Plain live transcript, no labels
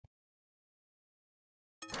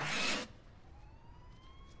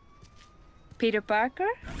Peter Parker?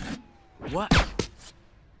 What?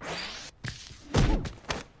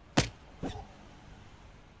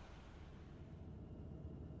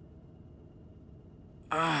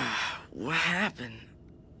 What happened?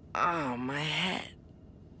 Oh, my head.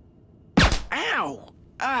 Ow!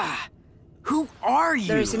 Who are you?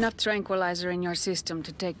 There is enough tranquilizer in your system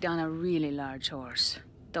to take down a really large horse.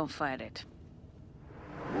 Don't fight it.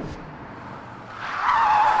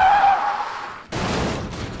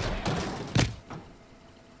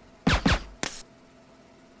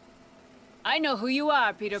 I know who you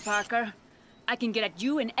are, Peter Parker. I can get at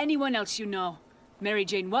you and anyone else you know. Mary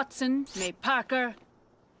Jane Watson, May Parker.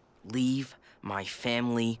 Leave my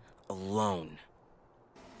family alone.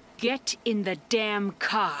 Get in the damn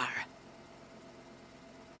car.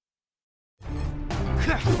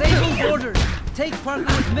 Sable's orders. Take Parker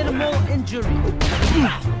with minimal injury.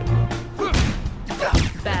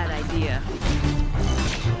 Bad idea.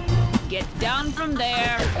 Get down from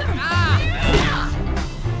there.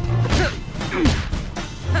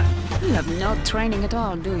 You have no training at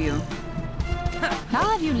all, do you? How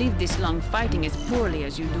have you lived this long fighting as poorly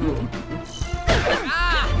as you do?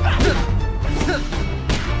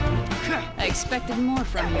 I expected more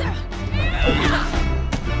from you. I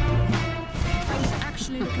was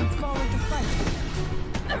actually looking forward to fighting.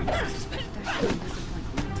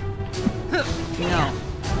 No.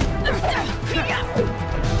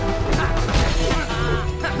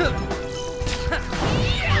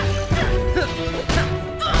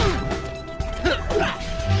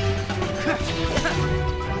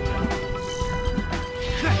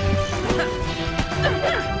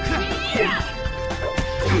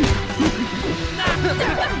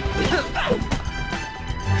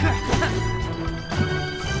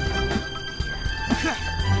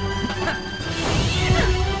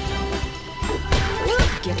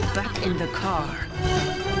 Get back in the car.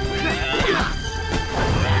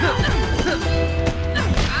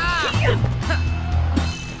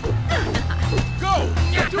 Go!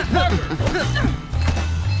 Get to Parker!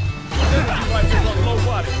 Energy rifles on low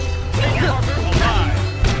wattage. Take Parker alive!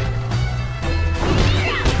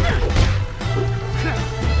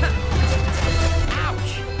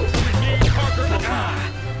 Ouch! Remain Parker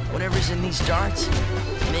alive! Whatever's in these darts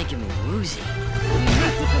is making me woozy. We need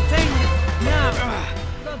to contain this now.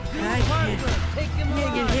 I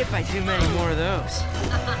can't get hit by too many more of those.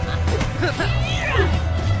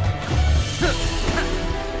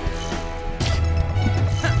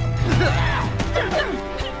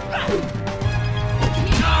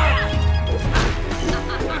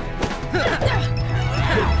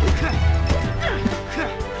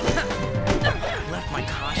 Left my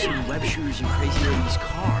costume, web shooters, and crazy lady's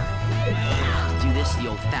car. Do this the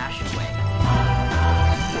old-fashioned way.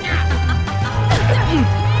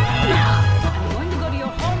 I'm going to go to your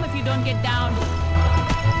home if you don't get down.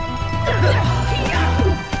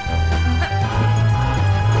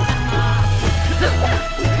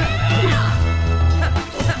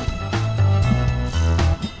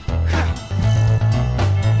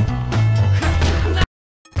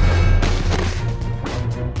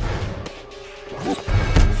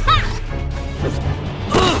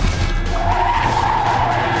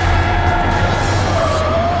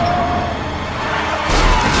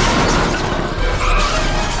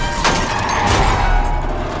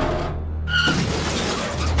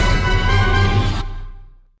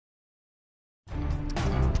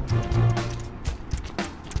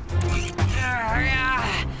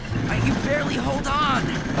 Hold on!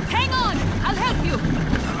 Hang on! I'll help you!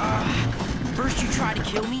 First you try to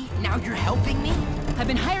kill me, now you're helping me? I've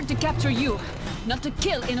been hired to capture you, not to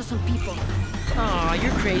kill innocent people. Aw,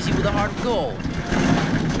 you're crazy with a heart of gold.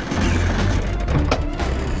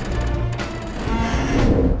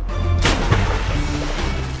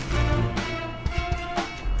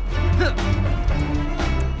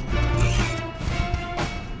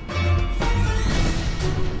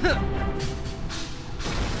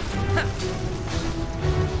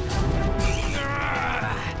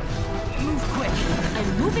 Move quick. I'm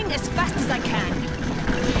moving as fast as I can.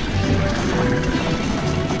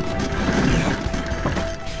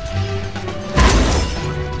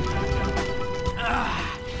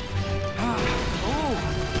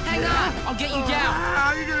 Hang on! I'll get you down! How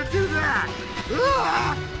are you gonna do that?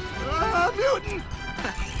 Mutant!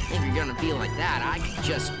 If you're gonna be like that, I could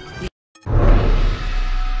just be...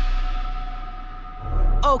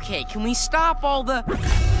 Okay, can we stop all the...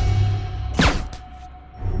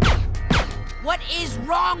 What is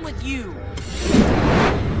wrong with you?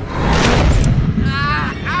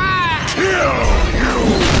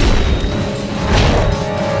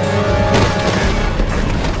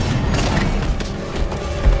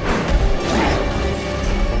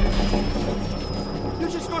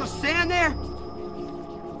 stand there?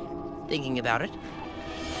 Thinking about it.